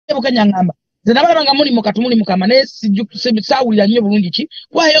bukanya ngamba zina balabanga muli mukatu muli mukama ne sawulira nnyo bulungi ki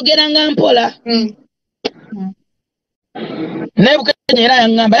kwayogeranga mpola naye bukanya era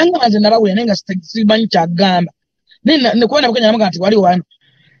yangamba nze nabawulira naye nga simanyi kyagamba ne kubona bukanya yamugamba nti wali wano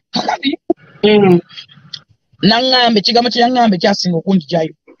kakati naŋŋamba ekigambo kye yaŋŋamba ekyasinga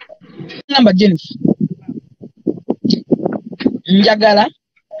okunjijayo ŋŋamba Jennifer njagala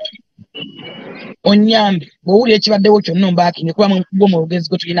onyambe bw'owulira ekibaddewo kyonna ombaakinge kuba gwe mu lugezi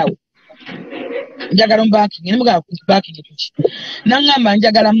gwe tulinawo njagala ombaakinge ne mugamba baakinge tuki naŋŋamba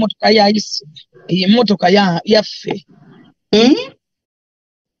njagala mmotoka ya Isma emmotoka yaffe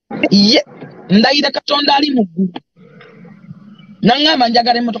ndayira Katonda ali mu ggulu naŋŋamba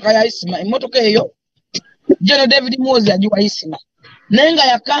njagala emmotoka ya Isma emmotoka eyo General David Mozi agiwa Isma naye nga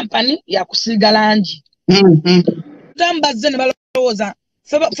ya kampani ya kusiiga langi tambazze ne balowooza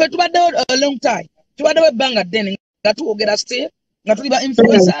ffe tubaddewo a long time tubaddewo ebbanga ddene nga tuwogera still nga tuli ba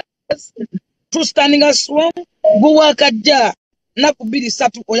influencers tu standing as strong gwe wakajja naku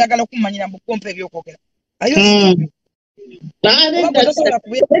 2-3 oyagala kumanyira mu kompa ebyokwogera ayo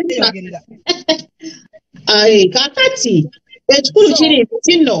kakati ekikulu kiri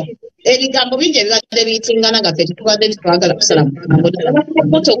kino ebigambo bingi ebibadde biyitingana nga ffe tetubadde tetwagala kusala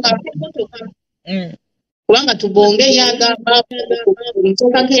motoka kubanga Tubonge yagamba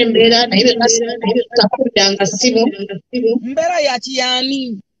nteekako embeera naye betakuddanga ssimu mbeera yakiyani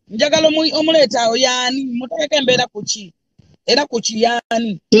njagala omuleeta awo yaani muteekeko embeera kuki era kuki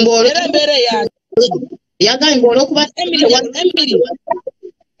yaani era embeera yagambye ng'olwokuba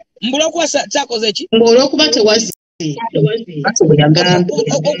mbulwokuba kyakoze ki ng'olwokuba tewazi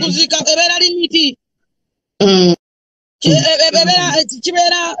okuziika ebeera limiti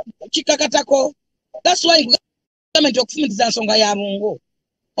kibeera kikakatako. That's why government okufumitiza nsonga ya bungo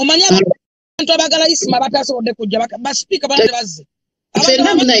omanya abantu abagala Isma batasobodde kujja basipiika balande bazze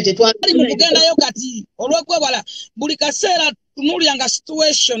abali mu kugendayo kati olw'okwewala buli kaseera tunuulyanga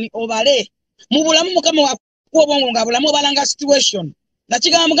situation obale mu bulamu mukama wakuwa obwongo nga bulamu obalanga situation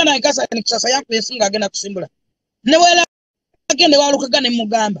nakigamba muganda nkasa nikisasa yanku yesu ng'agenda kusimbula ne wera agende walukaga ne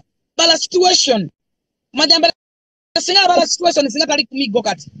mugamba bala situation majambala singa bala situation singa tali kumigo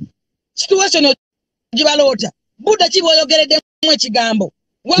kati situation jibaloota buda kiboyogeredde mu ekigambo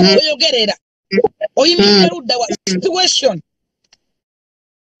waboyogerera oyimira ludda wa situation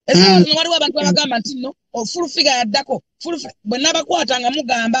ezo waliwo abantu abagamba nti no full figure yaddako bwe nabakwatanga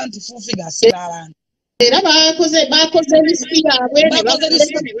mugamba nti full figure asiba abantu era bakoze listi yaabwe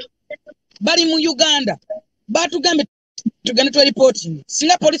bali mu Uganda batugambye tugende twe reporting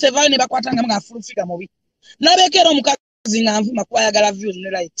singa police evaayo ne bakwatanga mga full figure mubi nabeekera omukazi nga nvuma kwayagala views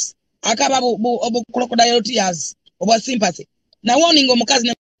ne likes akaba obu crocodile tears obwa sympathy na warning omukazi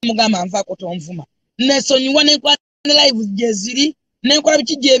ne mugamba nvaako tonvuma nesonyiwa nenkola ne live jeziri nenkola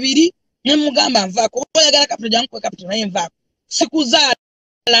biki ebiri ne mugamba nvaako oyagala capital jangu kwe capital naye nvaako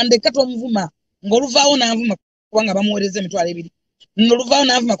sikuzaala ndeka tonvuma ng'oluvaawo nanvuma kubanga bamuweereza emitwalo 2 n'oluvaawo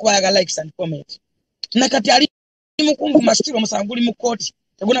nanvuma kuba ayagala likes and comment nakati ali mu kunvuma still omusango guli mu kooti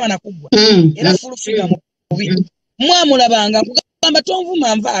teguna banakuggwa era full figure mubi mwamulabanga kugamba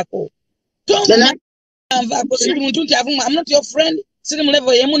tonvuma nvaako siri muntu nti avuma I'm not your friend siri mu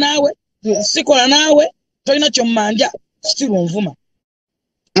level yemu naawe sikola naawe tolina kyomumanja still onvuma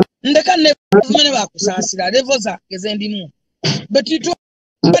ndeka nevuma ne bakusaasira level zange zendimu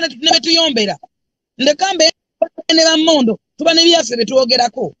betuyombera ndeka mbe ne bammondo tuba ne byaffe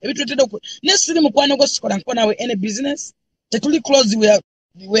betwogerako ebitutedde ne siri mukwano gwo sikola nko nawe any business tetuli close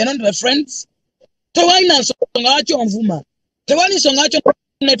we are not my friends tewalina nsonga lwaki onvuma tewali nsonga lwaki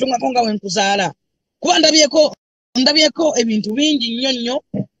netungako nga wenkuzaala kuba ndabyeko ebintu bingi nnyo nnyo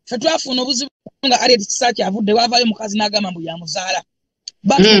ffe twafuna obuzibu nga Aliet Kisaaki avudde wavaayo mukazi n'agamba mbu yamuzaala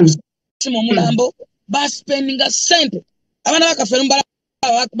basima omulambo baspendinga sente abaana bakaffe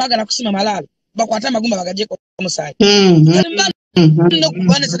bagala kusima malaalo bakwate amagumba bagagyeko omusaayi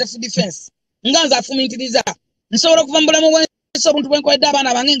nokubaane self defense nga nze afumintiriza nsobola okuva mu bulamu bwensi obuntu bwenkoledde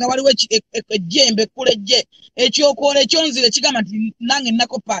abaana bange nga waliwo ejjembe ekkulejje ekyokwola ekyonzire ekigamba nti nange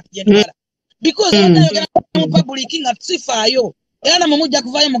nnako paati gyentwala because abadayogera mu public nga tusifaayo era namwe mujja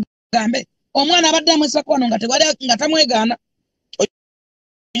kuvaayo mugambe omwana abadde amwesako wano nga tamwegaana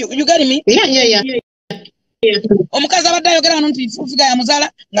you get me omukazi abadde ayogera wano nti fufiga ya muzaala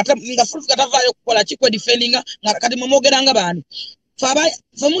nga fufiga tavaayo kukola kikwe defendinga nga kati mumwogeranga baani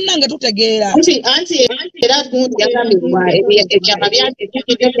fe munnange tutegeera anti era gundi yagambibwa ebyama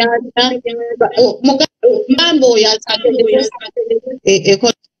mambo oyo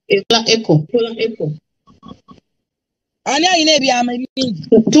ekola eko ani alina ebyama ebingi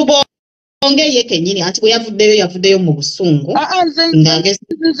ye kenyini ati bwe yavuddeyo mu busungu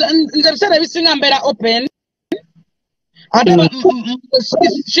nze biseera ebisinga mbeera open ate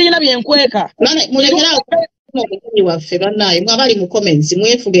sirina byenkweka mulekerawo waffe bannaayo abali mu comments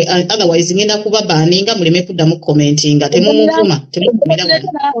mwefuge otherwise ngenda kuba baaninga muleme kuddamu commentinga temumuvuma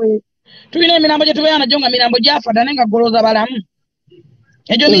tulina emirambo gye tubeera nagyo nga mirambo gyafa ddane nga goloza balamu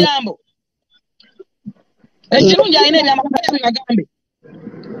egyo mirambo ekirungi alina ebyamagaya bibagambe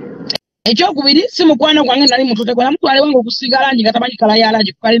ekyokubiri si mukwano gwange nali mutute gwe namutwale wange okusiiga langi nga tamanyi kala ya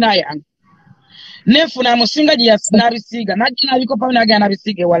langi kukalina yange nefuna amusinga gye nabisiiga najja nabikopa nagenda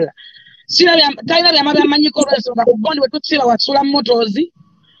nabisiiga ewalala talina byama byamanyiko olwensonga ku bondi bwe tusiba wasula motoozi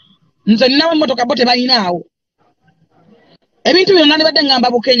nze ninawo emmotoka bo tebalinaawo ebintu bino nandibadde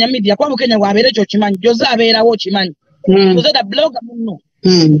ngamba Bukenya media kuba Bukenya bwabeera ekyo kimanyi Joze abeerawo kimanyi Joze da bloga muno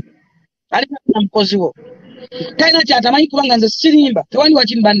alina mukozi wo talina kyatamanyi kubanga nze sirimba tewandi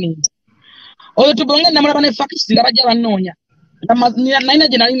wakini bannimba oyo Tubonge namulaba ne fakisi nga bajja bannoonya nalina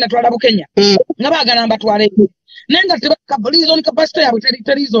gye nali natwala Bukenya nga baagala mbatwale naye nga reason capacity yabwe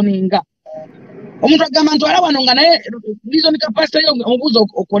terizoninga omuntu agamba ntwala wano nga naye reason capacity yo omubuuza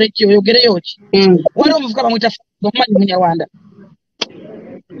okole ki oyogereyo ki waliwo omuvuka bamwita omumanyi munyawanda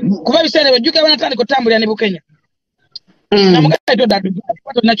kuba ebiseera ebyo jjuka banatandika otambulira ne Bukenya namugaye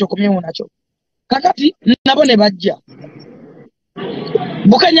tolina kyokomyewo nakyo kakati nabo ne bajja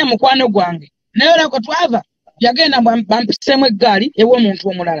Bukenya mukwano gwange naye olako twava yagenda bampiseemu eggaali ew'omuntu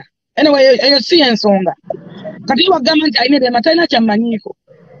omulala anyway eyo si ensonga kati wagamba nti alina ebyama talina kyammanyiiko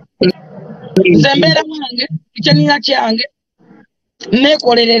nze mbeera wange ekyenina kyange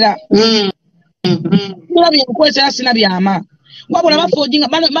neekolerera sina byenkwesera sina byama wabula bafoojinga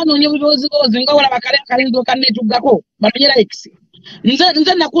banoonya obuboozibozi nga olaba kale akalinzo kanneetuggako banonye likes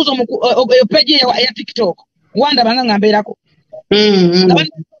nze nakuuza eyo peegi eya TikTok wandaba nga mbeerako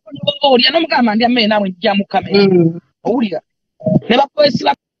olya n'omugamba ndi ammere naawe njja mu kamera owulira ne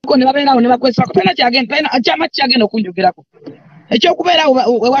bakwesibako ne babeerawo ne bakwesibako talina kyama kyagenda okunjogerako ekyokubeerawo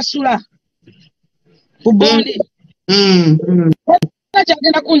wewasula ku bondi talina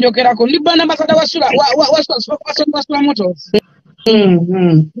kyagenda kunjogerako ndi brand ambassador wasula motors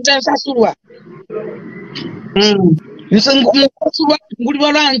nze nsasulwa nsasulwa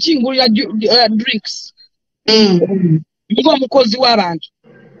ngulirwa lanchi ngulira drinks nga omukozi w'abantu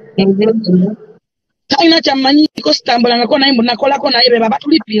talina kyammanyiiko sitambulangako naye mbu nakolako naye beba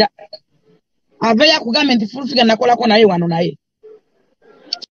batulipira aveyo akugambye nti fulufiga nakolako naye wano naye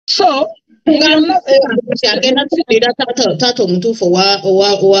so agenda kufiirira taata omutuufu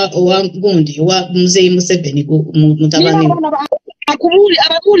owa gundi owa muzeeyi Museveni mutabani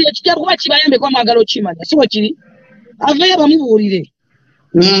ababuulire ekijja kuba kibayambeko amwagala okimanya si bwe kiri aveyo bamubuulire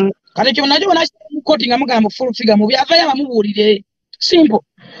kati ekyo nakyo bonakoti nga mugamba fulufiga mubi avayo abamubuulire simple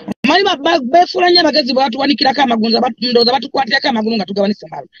mali befuula nnyo abagezi bwe batuwanikirako amagunza ndowooza batukwatirako amagulu nga tugabanise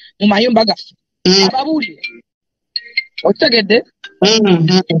mu mayumba gaffe ababuulire okitegedde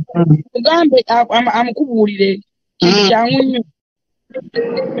mugambe amukubuulire kintu kyangu nnyo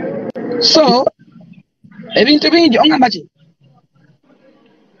so ebintu bingi ongamba ki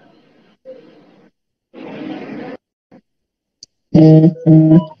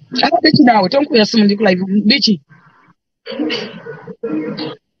biki naawe tonkuya simu ndi ku live biki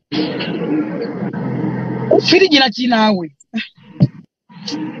firiji na kinaawe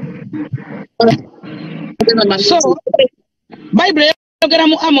so Bible yogera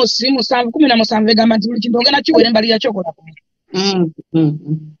mu Amos 7:17 egamba nti buli kintu ogenda kiwera embalirira kyokola ku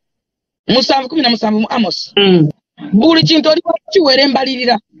 7:17 mu Amos buli kintu oli kiwera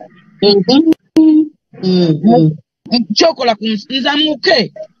embalirira kyokola ku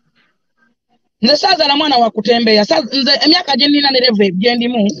nzamuke nze saazaala mwana wa kutembeeya nze emyaka gye nnina ne level gye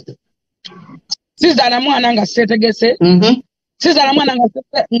ndimu sizaala mwana nga seetegese sizaala mwana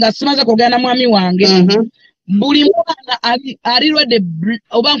nga simaze kugenda mwami wange buli mwana alirwedde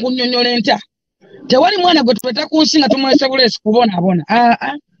oba nkunnyonnyola enta tewali mwana gwe tupeta ku nsi nga tumwese buleesi kubonaabona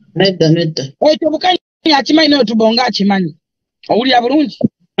nedda ekyo Bukenya akimanyi nayo Tubonge akimanyi owulira bulungi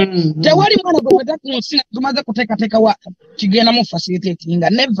tewali mwana gwe tupeta ku nsi nga tumaze kuteekateeka wa kigenda mu facilitatinga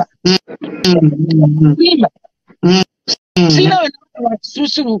never sina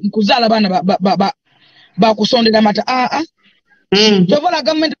susu kuzaala baana bakusondera mata tovola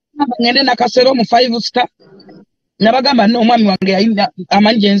gavumenti ngende nakasero mu 5 star nabagamba no omwami wange yalina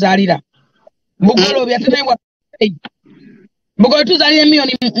amanyi gye nzaalira bugolo byatenewa bugolo tuzaalira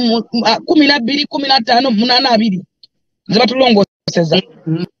emiliyoni 12 15 82 zebatulongoseza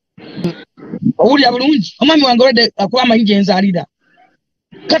owulira bulungi omwami wange olwedde akuba amanyi gye nzaalira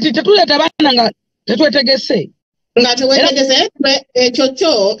kati tetuleeta baana nga tetwetegese Ngate wetegeze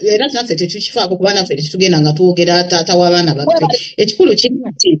ekyo era naffe tetukifaako kuba naffe tetugenda nga twogera taata w'abaana baffe ekikulu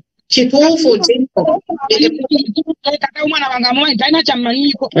kituufu taata omwana wange amumanyi talina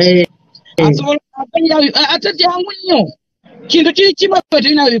kyammanyiko asobola ate jangu nnyo kintu kimu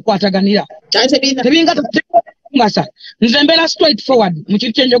tulina bikwataganira tebingasa nze mbeera straight forward mu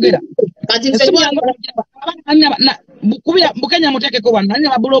kintu kyenjogera bukenya muteekeko wano nalina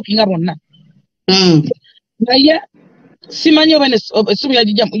babulookinga bonna naye simanyi oba esimu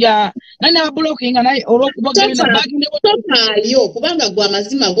ya nalina babulookinga naye olwokubagaayo kubanga gwe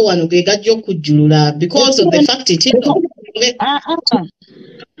amazima go wano ge gajja okujjulula because of the fact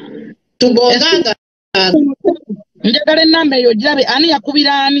tubonganga njagala ennamba eyo girabe ani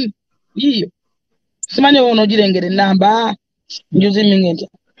yakubira ani yiyo simanyi oba onoogirengera ennamba njuziminga ntya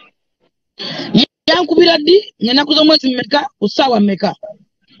yankubira ddi ngenaku z'omwezi mmeka ku ssaawa mmeka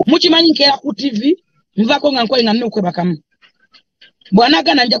mukimanyi nkeera ku tv nvaako nga nkoye nga nina okwebakamu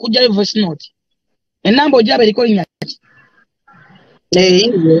bw'anaagana nja kujjayo voice note ennamba ogiraba eriko linnya ki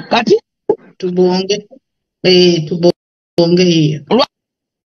kati tubonge iyo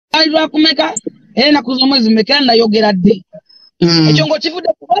lwali lwakumeka era ennaku z'omwezi mmeka era nayogera ddi ekyo ng'okivudde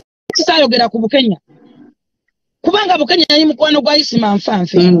kuba kisaayogera ku bukenya kubanga bukenya yali mukwano gwa Isma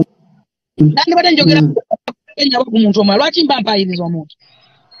nfanfe nandibadde njogera bukenya ku muntu omulala lwaki mba mpayiriza omuntu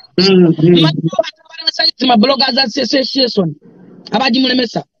Isma bloggers association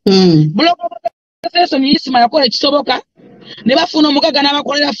abagimulemesa bloggers association Isma yakola ekisoboka ne bafuna omugaga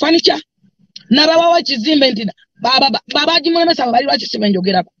n'abakolera furniture n'abawawo ekizimbe nti babagimulemesa bali lwaki sibe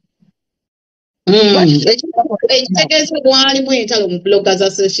njogerako ekitegeeza bwalimu entalo mu bloggers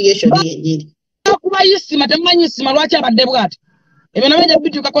association yenyini kuba Isma temumanyi Isma lwaki abadde bw'ati ebyo nabyo nja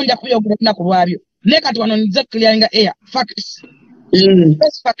bituukako nja kubyogera ennaku lwabyo naye kati wano nze clearinga air facts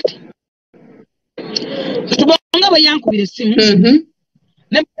fact Tubonge bwe yankubira essimu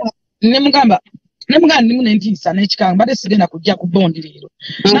ne mugamba ndimu nentiisa n'ekikanga mbadde sigenda kujja ku bondi leero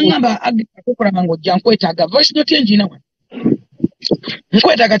nangamba akokolaba ng'ojja nkwetaaga voice note enjina wano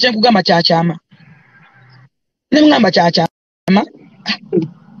nkwetaaga kyenkugamba kyakyama ne mugamba kyakyama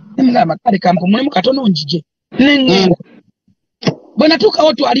ne mugamba kale kampumulemu katono njije neŋŋenda bwe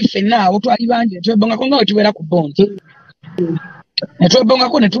natuukawo twali ffenna awo twali bangi ne twebongako nga we tubeera ku bondi ne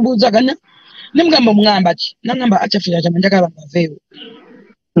twebongako ne tubuuzaganya ne mugamba omugamba ki nangamba akyaffe kyama njagala bavaewo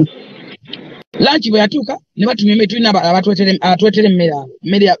lanchi bwe yatuuka ne batumya emmere tulina abatwetera emmere awo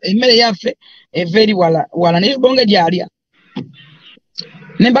emmere yaffe eva eri wala naye bonge gyalya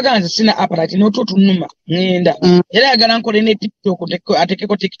ne mbagamba nze sina aparati n'otwo tunuma ŋŋenda era yagala nkole ne tiktok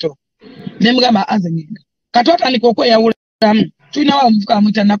atekeko tiktok ne mugamba anze ŋŋenda kati atandika okweyawulamu tulinawo omuvuka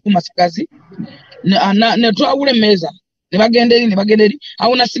amuyita nakku masagazi ne twawula emmeeza ne bagenda eri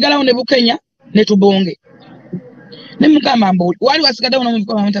awo nasigalawo ne bukenya ne tubonge ne mugamba mbuuli wali wasigaddewo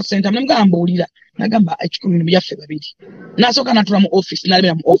n'omuvuka amuyita senta ne mugamba mbuulira nagamba ekikulu bino byaffe babiri nasooka natula mu office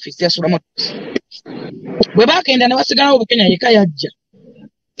nalabira mu office yasulamu bwe bagenda ne basigalawo bukenya yeka yajja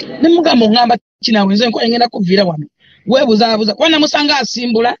ne mugamba oŋŋamba kinaawe nze nkoye ngenda kuviira wano weebuzaabuza kuba namusanga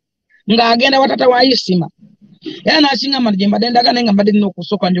asimbula ng'agenda watata wa Isma era n'akingamba gye mbadde ndaga naye nga mbadde nina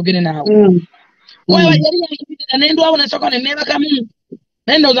okusooka njogere naawe kuba yali yankubirira ne ndwawo nasooka ne neebakamu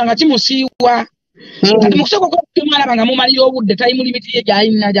naye ndowooza nga kimusiiwa kati mu kusooka okwomwalaba nga mumalira obudde tayimu limiti ye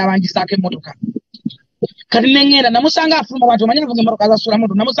gy'alina gy'abangisaako emmotoka kati neŋŋenda namusanga afuluma bwati omanyi avuga emmotoka zasula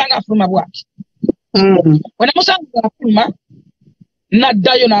moto namusanga afuluma bwati bwe namusanga afuluma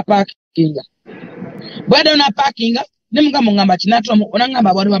naddayo n'apaakinga bwe yaddayo n'apaakinga ne mugamba oŋŋamba ki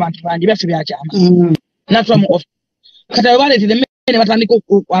nangamba waliwo abantu bangi byaffe byakyama natula mu office kati abo baleetera emmere ne batandika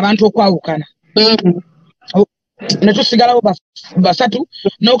abantu okwawukana ne tusigalawo basatu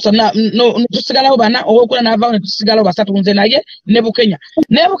tusigalawo bana owokuna n'avaawo ne tusigalawo basatu nze naye ne bukenya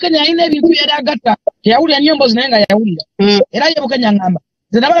yalina ebintu yali agatta teyawulira nnyombozi naye nga yawulira era ye bukenya ŋŋamba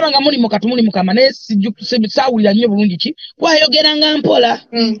nze nabalaba nga muli mukama naye saawulira nnyo bulungi ki kwayogeranga mpola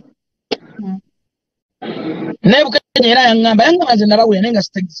naye bukenya era yaŋŋamba nze nabawulira naye nga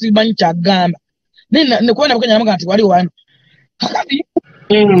simanyi kyagamba nekubona bukenya namuga nti wali wano kakati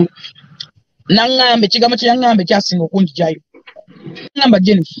naŋŋamba ekigambo kye yaŋŋamba ekyasinga okunjijayo ŋŋamba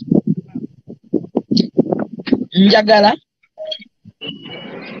Jennifer njagala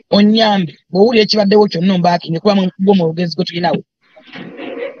onnyambe bw'owulira ekibaddewo kyonna ombaakinge kuba gwe mu lugezi gwe tulinawo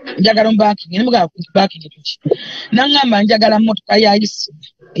njagala ombaakinge ne mugamba baakinge tuki naŋŋamba njagala mmotoka ya Isma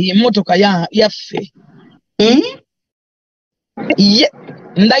emmotoka yaffe ye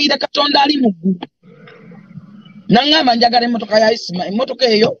ndayira Katonda ali mu ggulu naŋŋamba njagala emmotoka ya Isma emmotoka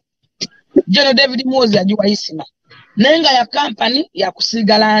eyo General David Mozi agiwa Isma naye nga ya kampani ya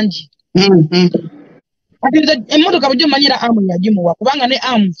kusiiga langi ati nze emmotoka bujjo manyira amu yagimuwa kubanga ne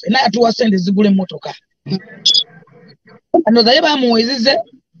amu naye atuwa sente zigula emmotoka ndoza ye bamuwezize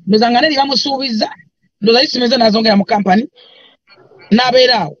ndoza nga neri bamusuubiza ndoza Isma nazongera mu kampani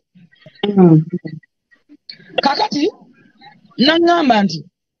n'abeera awo kakati nangamba nti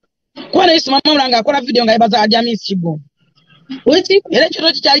kuba ne Isma mulanga akola video nga yebaza Jamis Kigongo era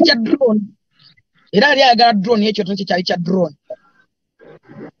ekyoto kikyali kya drone era yali ayagala drone ekyoto kikyali kya drone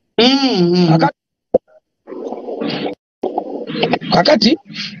kakati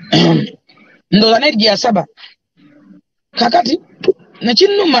ndoza nergi yasaba kakati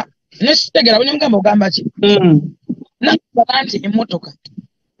nekinnuma nesitegera bwe mugamba ogamba ki nangamba nti emmotoka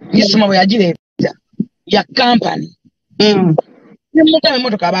Isma bwe yagireeta ya kampani nemugamba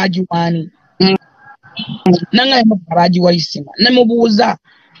emmotoka abagiwaani nanga emmotoka abagiwa Isma nemubuuza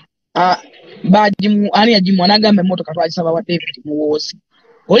ani yagimuwa nagamba emmotoka twagisaba wa David Muwoozi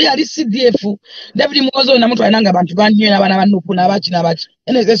oli ali CDF David Muwoozi namutwalira nga abantu bangi n'abaana ba Nuupu n'abaki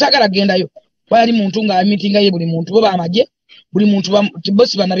ene sagala gendayo wali muntu nga meeting ye buli muntu bo bamaje buli muntu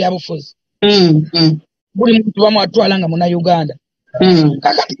bosi bana bya bufuzi buli muntu bamwatwala nga muna Uganda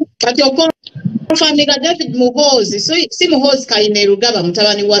kati okonfamiga David Muhoozi si Muhoozi Kayine Rugaba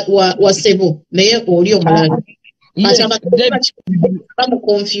mutabani wa Sebo naye oli omulala bamu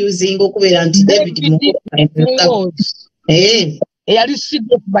confusing okubeera nti David Muhoozi yali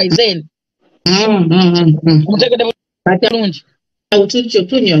CDF by then mutegede bulungi awutujjo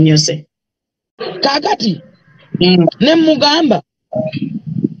tunyonyose kakati ne mugamba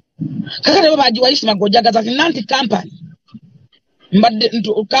kakati bo bagiwa Isma gojagaza nanti company mbadde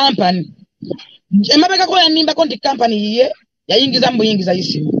ntu company emabeka ko yanimba konti company yiye yayingiza mbuyingiza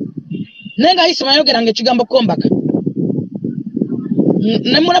Isma nenga Isma yogera ngekigambo kombaka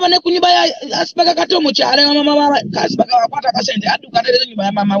nemulaba ne kunyumba ya asipaka kato mu kyale mama kasipaka wakwata kasente aduka tereza nyumba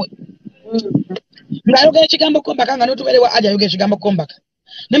ya mama we ngayogera ekigambo kombaka nga notuberewa aja yogera ekigambo kombaka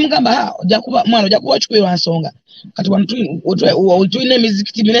nemugamba ojakuba mwana ojakuba chikwirwa nsonga kati tulina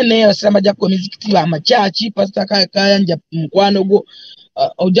emizikiti minene abasirama jakko emizikiti amachachi pastor kayanja mukwano gwo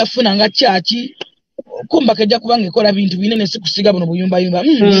ojafuna nga chachi kombaka jakuba ngekola bintu binene sikusiga buno buyumba yumba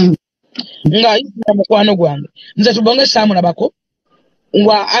nga Isma mukwano gwange nze Tubonge Samu nabako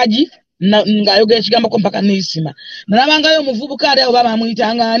wa aji nga yogera ekigambo kombaka ne Isma nalabangayo omuvubuka ali abo baba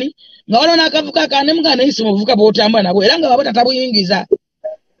amuyitangani nga walona akavuka kane mugana Isma omuvubuka bwotambula nabwo era nga babota tabuyingiza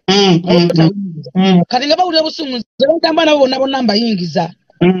kati nga bawulira busumu zebotambula nabo bonna bonna mbayingiza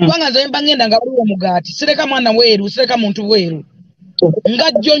kubanga nze mbangenda nga waliwo mugaati sireka mwana weeru sireka muntu weeru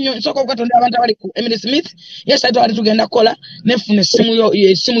nga jjonyo nsooka okukatonda abantu abali ku Emily Smith yes ate wali tugenda kukola nefuna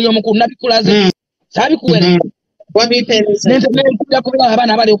essimu y'omukulu nabikulaze saabikuwera nentekuja kubeera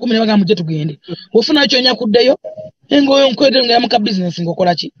abaana abali 10 ne bagamba mujje tugende ofuna ekyo nyakuddeyo engoyo nkwete nga yamuka business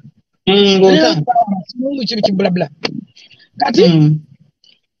ngokola ki kibulabula kati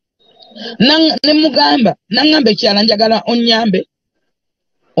nemugamba nangamba ekyala njagala onyambe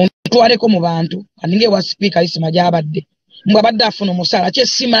ontwaleko mu bantu aninga ewa speaker Isma gyabadde mbwa badde afuna omusala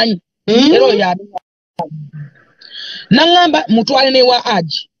kyesimanyi era oyo nangamba mutwale newa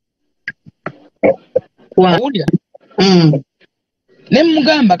aji wawulira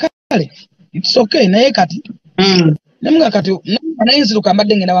nemugamba kale it's okay naye kati nemugamba kati naye nziruka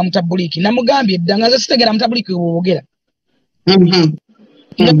mbadde ngenda wa mutabuliki namugambye edda nga nze sitegera mutabuliki bwogera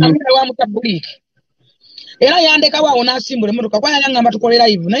wa mutabuliki era yandeka waawo n'asimbula emmotoka kwa yangamba tukole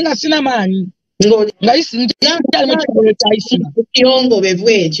live naye nga sina maanyi nga njali mu kikolo kya Isma ekiyongobe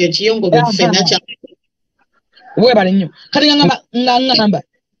bwekyo ekiyongobe ffenna kya webale nnyo kati ngamba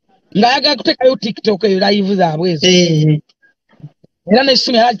ngayagala kuteekayo TikTok eyo live zaabwe ezo era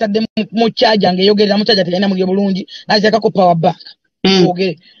n'essimu yali agitadde mu kyaja ng'eyogerera mu kyaja teyalina muliro bulungi n'agiteekako power bank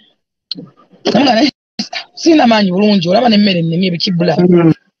ogere sina maanyi bulungi olaba n'emmere ennemi ebikibula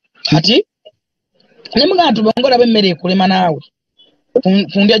kati nemugamba Tubonge olaba emmere ekulema naawe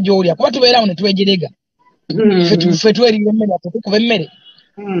ku ndya gy'olya kuba tubeerawo ne twejerega ffe twerira emmere ate tukuba emmere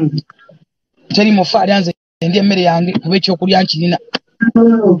teri mufa alya nze ndya emmere yange kuba ekyokulya nkirina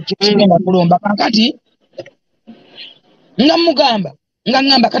kigenda kulomba kakati nga mugamba nga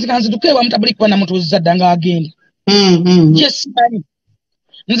ngamba kati kanzituke wa mutabuliki kwa namutuuziza dda nga agenda kyesimanyi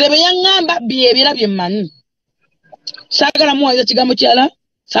nze be yaŋŋamba byebira bye mmanyi saagala muwaza kigambo kirala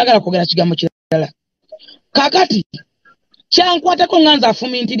saagala kwogera kigambo kirala kakati kyankwatako nga nze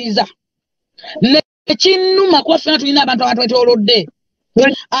afumintiriza nekinnuma kuba ffena tulina abantu abatwetoolodde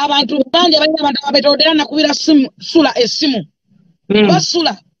abantu bangi abalina abantu ababetolodde era nakubira sula essimu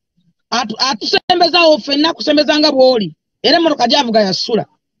basula atusembezaawo ffenna kusembezanga bw'oli era emmotoka gyavuga yasula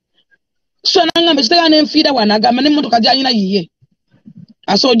so nangamba kitegala nenfiira wanagamba n'emmotoka gyalina yiye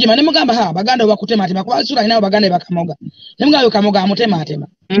asojima ne mugamba ha baganda bakutema tema kwa sura inayo baganda bakamoga ne mugamba kamoga amutema atema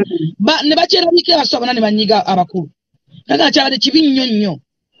ba ne bachera bike basoba ne banyiga abakulu kaka cyabade kibinnyo nnyo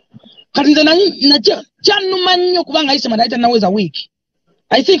kati nze na chanuma nnyo kubanga Isma ndaita naweza wiki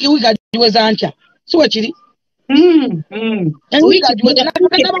I think wiki ajiweza ancha siwe kiri wiki ajiweza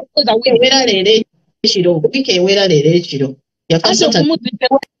naweza wiki wera lere kiro wiki wera lere kiro yakasota kumuzite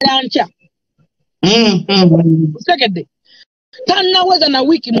ancha sekede tanaweza na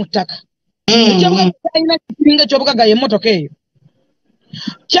wiki mutaka ekyobuga ina kiringa kyobuga ye Emotoka eyo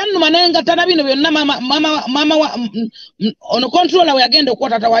Chanu manenga tana bino byonna mama ono controller we agenda okuwa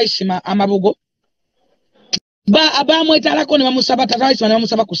tata wa Isma amabugo ba abamwetalako ne bamusaba tata wa Isma ne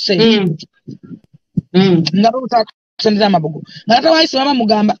bamusaba ku ssente ngabo kusendeza amabugo tata wa Isma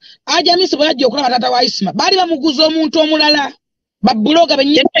bamugamba aja misi bwajja okulaba tata wa Isma bali bamuguza omuntu omulala babuloga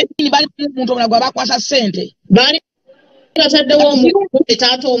benyini bali omuntu omulala bakwasa ssente bali kataddewo omuntu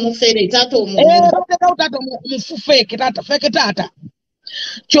tata omufere tata omufufeke tata feke tata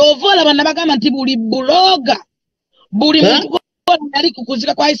chovola bana bagamba nti buli bloga buli muntu ali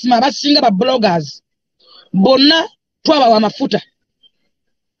kukuzika kwa Isma abasinga ba bloggers bonna twaba wa mafuta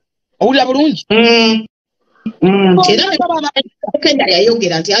owulira bulungi era kenda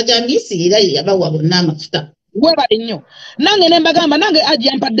yayogera nti aja misirira yabawa bonna amafuta weba nnyo nange ne mbagamba nange aji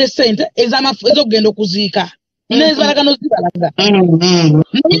yampadde ssente ez'okugenda okuziika nezbalagano zibalaga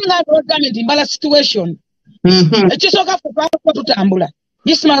ninga programme nti mbala situation ekisooka ffe tutambula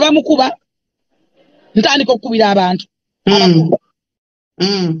Isma bamukuba ntandika okubira abantu abakulu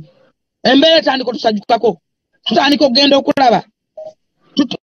embeera tandika tusajukako tutandika okugenda okulaba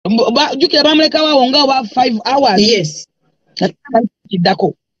jukira bamuleka wawo nga oba 5 hours yes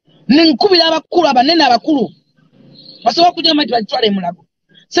kiddako ninkubira abakulu abanene abakulu basobola kujja mati bagitwala emulago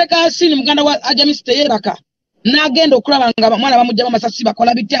sekasini muganda wa ajamisi teyebaka n'agenda okulaba nga mwana bamujja bamasasi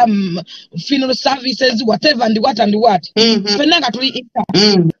bakola bitya funeral services whatever and what fenna nga tuli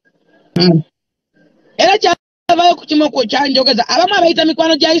era kyavayo ku kimu kyanjogeza abamu abayita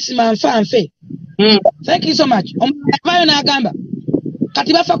mikwano gya Isma nfanfe thank you so much omavayo n'agamba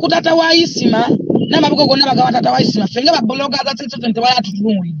kati bafa ku tata wa Isma n'amabugo gonna bagawa tata wa Isma fenga babologa agasese nti baya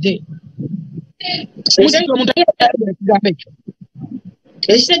tutulumulidde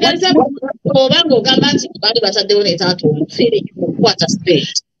ekitegeeza obanga ogamba nti baali bataddewo ne taata omufere okukwata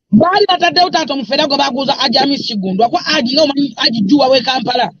state baali bataddewo taata omufere gwe baguza ajami sigundwa kwa aji nga omanyi aji juwa we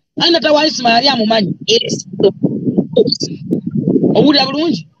Kampala ani tata wa Isma yali amumanyi owulira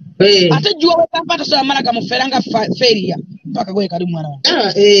bulungi ate juwa we Kampala tasobola malaga mufere nga feria paka gwe kali mwana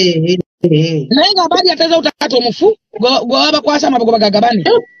wange naye nga baali atezewo taata omufu gwe wabakwasa amabugo bagagabane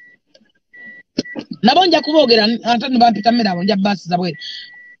nabo nja kuboogera ate ne bampita mmere abo nja baasi zabwe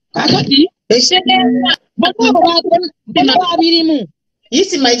kakati bonna babirimu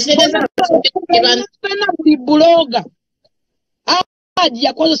Isma ekitegeeza buli buloga aji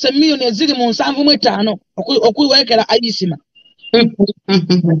yakozesa miliyoni eziri mu 75 okuwekera Isma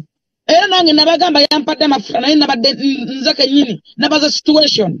era nange nabagamba yampadde amafuta naye nabadde nze kennyini nabaza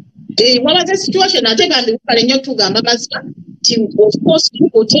situation wabaza situation ate bandi bukale nnyo tugamba mazima of course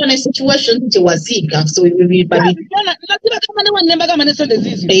otya ne situation tewaziika so nabagamba ne wanembagamba ne sente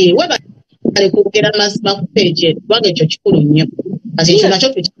zizi weba kale kwogera mazima ku page kubanga ekyo kikulu nnyo kati ekyo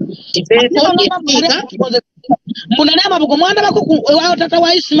nakyo munane amabugo mwanda bako ewa tata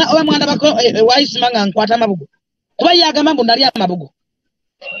wa Isma oba mwanda bako wa Isma nga nkwata amabugo kuba yagamba mbu ndali amabugo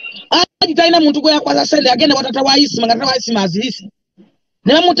aji talina muntu gwe yakwaza sente agende kwa tata wa Isma nga tata wa Isma azirisi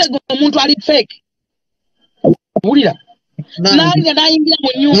ne bamutega omuntu ali fake bulira nanga nayingira mu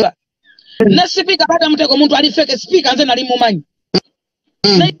nyumba na speaker bada mutego omuntu ali fake speaker nze nali mumanyi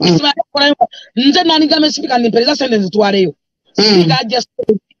nze nani game speaker nimpereza sentence twaleyo speaker just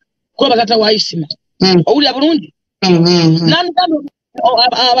kwa tata wa Isma owulira bulungi nani game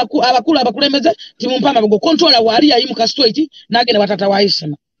abakulu abakulembeze timumpama bugo controller wali yayimuka straight nagenda batata wa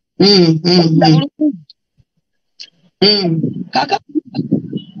Isma kaka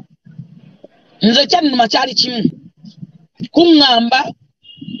nze cyane machali kimu kungamba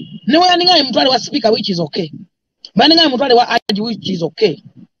niwe yaningaye mutwale wa speaker which is okay baningaye mutwale wa aji which is okay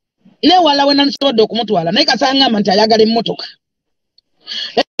ne wala wena nsodo kumutwala naye kasanga nti ayagala Emotoka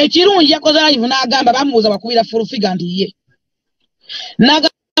ekirungi yakoze live n'agamba bamubuza bakubira full figure nti ye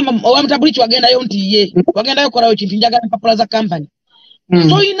n'agamba owamutabuli wagenda yo nti ye wagenda yo korayo kintu njagala mpapula za company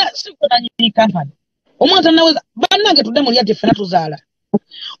so ina sikona nyi company omwanza naweza banange tudde muri ate fena tuzaala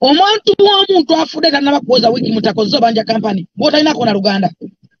omuntu w'omuntu afudde tannabakuwoza wiki mutakoze banja company bw'otalinako na Luganda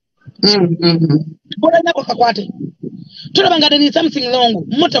bw'otalinako kakwate tulabanga there is something wrong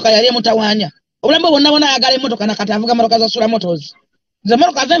Emotoka yali emutawaanya obulambe bwonna bwonna ayagala Emotoka nakati avuga motoka za Sula Motors nze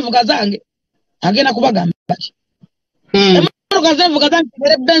emotoka zenvuga zange agenda kubagamba ki emotoka zenvuga zange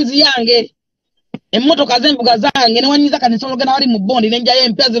benzi yange emotoka zenvuga zange newanyiza kanisa ologenda wali mu bondi nenjayo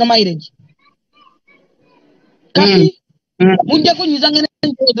empya zero mileage kati munja kunyiza ngene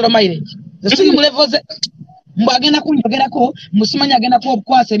zero mileage zesiri mulevoze mbagenda kunyogerako musimanya agenda ko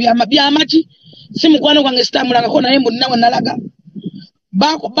obukwase byamaki simukwano gwange sitamulangako naye mbulinawe nalaga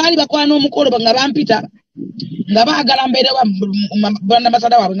bali bakwana omukolo nga bampita nga baagala mbeere banda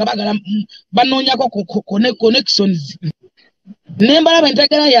masada waabwe nga baagala banoonyako connections nembalaba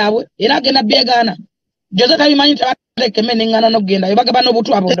entegera yaabwe era agenda byegaana Jose tabimanyi tebatekeme nengana n'okugenda bagaba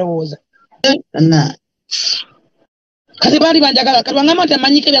n'obutu abo ndowooza kati baali banjagala kati bangamba nti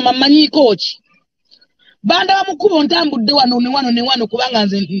amanyike byamanyiiko ki banda bamukubo ntambudde wano ne wano kubanga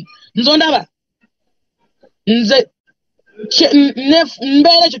nze ndaba nze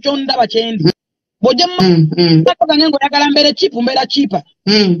mbeera ekyo kyondaba kyendi bw'ojja maaso gange ng'oyagala mbeera chipu mbeera chipa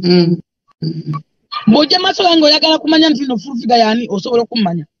bw'ojja maaso gange oyagala kumanya nti no fulufiga yani osobola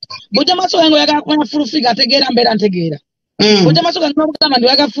okumanya bw'ojja maaso gange oyagala kumanya fulufiga ategeera mbeera ntegeera bw'ojja maaso gange n'okugamba nti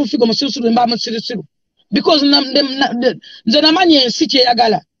oyagala fulufiga omusirusiru mba musirusiru because nze namanya ensi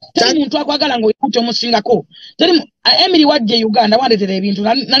kyeyagala teri muntu akwagala ng'oyina ky'omusingako teri Emily wajja Uganda wandeetera ebintu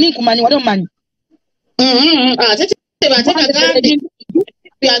nani nkumanyi wali omumanyi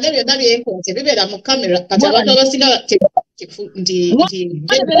byanga byonna byekonze bibeera mu kamera kati abantu abasinga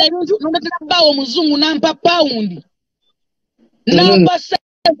nondetera bbaawo omuzungu nampa pawundi nampa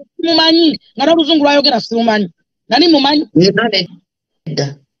simumanyi nga n'oluzungu lwayogera simumanyi nani mumanyi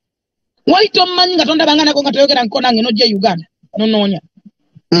waita omumanyi nga tondabanga nako nga toyogera nko nange nojja Uganda nonoonya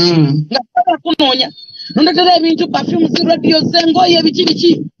nga toyogera kunoonya nondetera ebintu perfume radio zengoye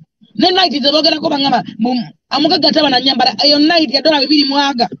ebiki ne night zebogerako bangamba amugaga taba na nyambala eyo night ya $200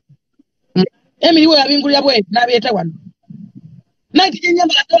 mwaga Emily we abingulya bwe nabyeta wano night je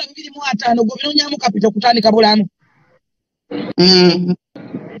nyambala $250 go binonyamu kapito kutandika bulamu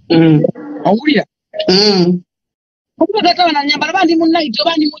awulira okugaga taba na nyambala bandi mu night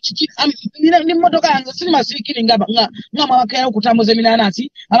obandi mu kiki ni motoka yange siri masirikiri nga mawakera okutambuza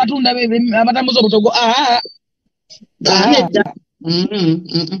eminanasi abatunda abatambuza obutogo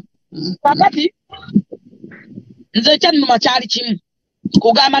Pakati nze kyannuma kyali kimu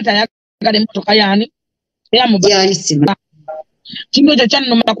kugamba tayagala emmotoka yani era mubaisima kino ekyo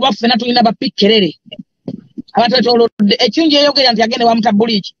kyannuma kuba ffena tulina bapikkerere abatetolodde ekingi eyogera nti agende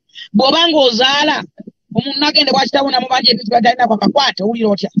wamutabuliki bw'obanga ozaala omuntu nagende bwakitawo namubanja ebintu byatalinako akakwate owulira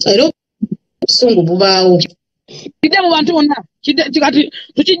otya era obusungu bubaawo kidde mu bantu bonna kati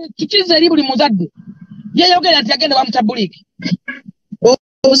tukize eri buli muzadde yeyogera nti agende wamutabuliki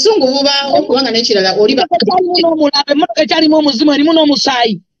obusungu bubaawo kubanga n'ekirala oli emmotoka ekyalimu omuzimu erimu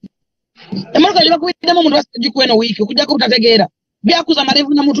n'omusaayi emmotoka gye bakubiddemu omuntu basajjikuwa eno wiiki okujjako butategeera byakuza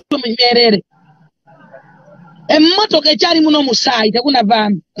amarevu namutwe merere emmotoka ekyalimu n'omusaayi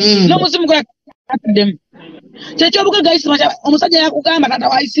tegunavaamu n'omuzimu gulatuddemu kyekyobugaga Isma omusajja yakugamba taata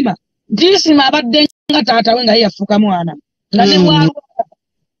wa Isma nti Isma abadde nga taata we nga ye yafuuka mwana nga ne bwalwa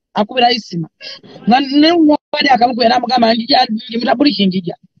akubira Isma nga ne wali akamukubira n'amugamba mutabuliki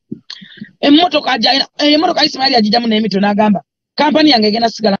njija emmotoka Isma yali agijjamu n'emito n'agamba kampani yange egenda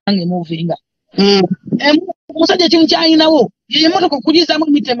sigala nga emuvinga omusajja ekimu kyalinawo ye emmotoka okugizaamu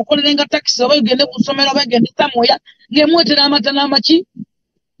emito emukolere nga takisi oba egende ku ssomero oba egende samoya ng'emwetera amata n'amaki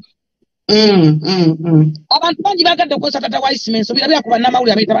abantu bangi bagadde okukozesa taata wa Isma ensobera byakuba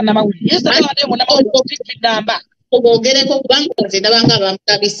nnamawulire abayita bannamawulire yesaabaddeyo munnamawulire namba ogereko kubanga nze ndabanga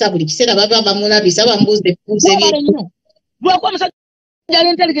bamulabisa buli kiseera baba bamulabisa bamubuuza ebibuuzo ebyo lwakuba omusajja ali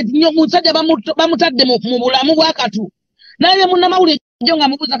intelligent nnyo omusajja bamutadde mu bulamu bwakatu naye munnamawulire jjo nga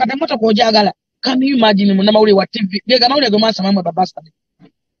mubuuza kati emmotoka ogyagala can you imagine munnamawulire wa TV gega mawulire ge mwasamamwe babasade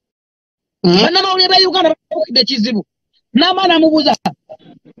bannamawulire ba Uganda bakidde ekizibu n'amaana amubuuza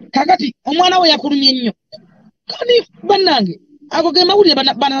kakati omwana we yakulumye ennyo kandi bannange ago ge mawulire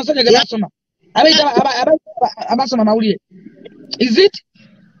banasajja ge basoma abasoma mawulire is it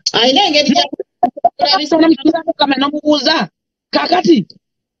ayina engeri nomubuuza kakati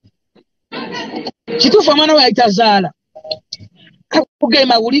kituufu omwana we ayitazaala akuge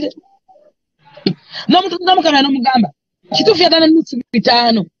mawulire nomukamera nomugamba kituufu yadana emisi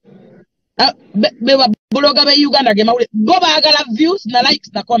 5 bewa bloga be Uganda ge mawulire bo baagala views na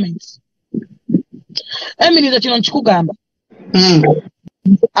likes na comments Emily kino nkikugamba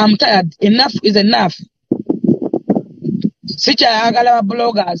I'm tired. Enough is enough. Sikyayagala ba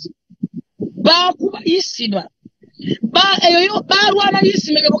bloggers. Bakuba Isma. Eyo balwana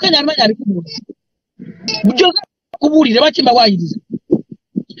Isma ebyo Kenya amanya abikubula. Bujoza kubulira bakimba wayiriza.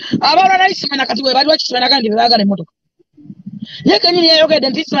 Abalwana Isma nakati we bali wakisima nakandi baagala emmotoka. Yeke nyini yayogedde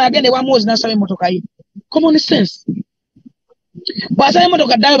nti Isma yagende wa Muhoozi n'asaba emmotoka ye. Common sense. Bw'asaba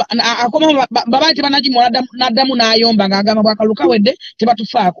emmotoka ddayo akoma baba nti banagimuwa n'addamu n'ayomba ng'agamba bw'akaluka wedde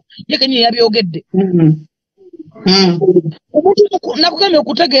tebatufaako. Yeke nyini yabyogedde. Omuntu nakugambye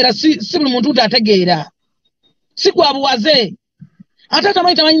okutegeera si buli muntu ategeera. Si kwa buwaze. Ate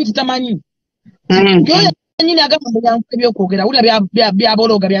tamanyi nti tamanyi. Yoyo nyini agamba mbu yangu ebyokwogera wulira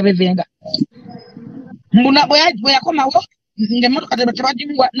byabolooga byabevenga. Mbuna bwe yakomawo ng'emmotoka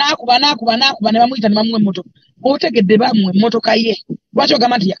tebagimuwa n'akuba ne bamuyita ne bamuwa emmotoka. Otegedde bamuwa emmotoka ye. Lwaki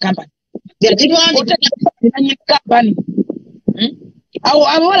ogamba nti ya kampani? Nyini kampani. Awo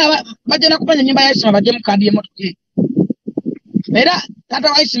abawala bajja nakupanya ennyumba ya Isma bajje mu kaadi y'emmotoka ye. Era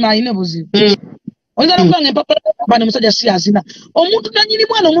taata wa Isma alina obuzibu. Oyinza n'okubanga empapula za kampani omusajja si azina. Omuntu nannyini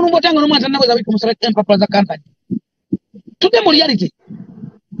mwana omulumba otanga n'omwana tannaweza wiiki omusala empapula za kampani. Tudde mu reality.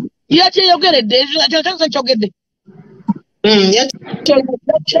 Yakyeyogeredde ekyo kyogedde.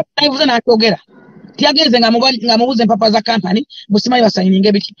 Yavuze n'akyogera. Tiyagenze ng'amubuuza empapula za kampani busimayi basayininga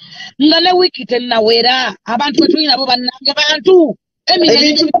ebiki. Nga ne wiiki tennawera abantu bwe tulina bo bannange bantu.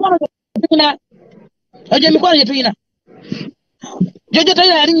 Emikono gye tulina. Jojo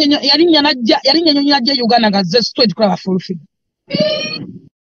tayina yalinnya nyonyi najja Uganda nga ze straight kulaba full figure.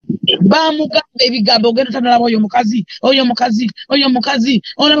 Bamugamba ebigambo ogenda tanalaba oyo omukazi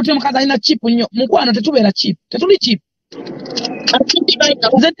olaba ti omukazi alina chip nnyo. Mukwano tetubeera chip, tetuli chip.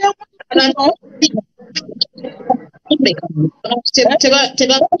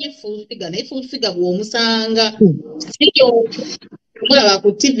 Full figure bw'omusanga siyo mulaba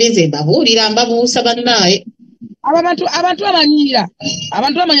ku TV ze babuulira mbabuusa bannaye. Abantu amanyiira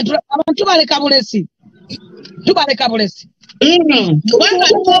abantu baleka bulesi tubaleka bulesi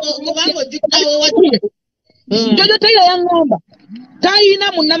Jojo Taylor yangamba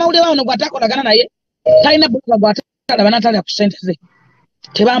tayina munnamawulire wano gwatakolagana naye tayina buka gwatalaba n'atalya ku ssente ze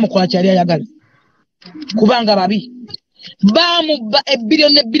tebaamukola kyali ayagala kubanga babi baamuba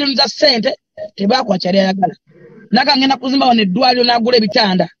ebbiliyoni za ssente tebaakola kyali ayagala nakangenda kuzimba wano eddwaliro n'agula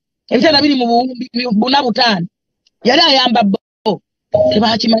ebitanda biri mu buwumbi 4,500 yali ayamba bo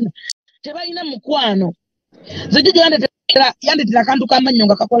tebakimanya tebalina mukwano ze Jojo yandetera akantu k'amannyo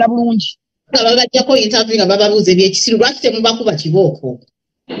nga kakola bulungi babajjako interview nga bababuuza ebyekisiru lwaki temubakuba kibooko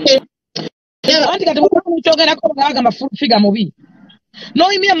anti kati kyogera bagamba full figure mubi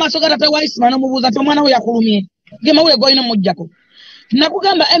n'oyimye amaaso ga taata wa Isma n'omubuuza nti omwana we yakulumye gemawule gw'olina omuggyako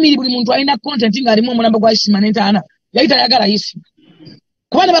nakugamba Emily buli muntu alina content ng'alimu omulambo gwa Isma n'entaana yali tayagala Isma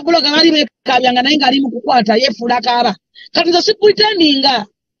kuba ne babuloga baali beekabyanga naye ng'ali mu kukwata yeefuula akaaba kati nze si pretendinga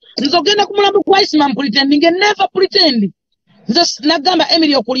nze ogenda ku mulambo gwa Isma mpretending never pretend nze nagamba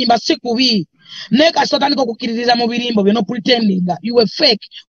Emily okulimba si kubi naye kasi otandika okukkiririza mu birimbo byo no pretendinga you were fake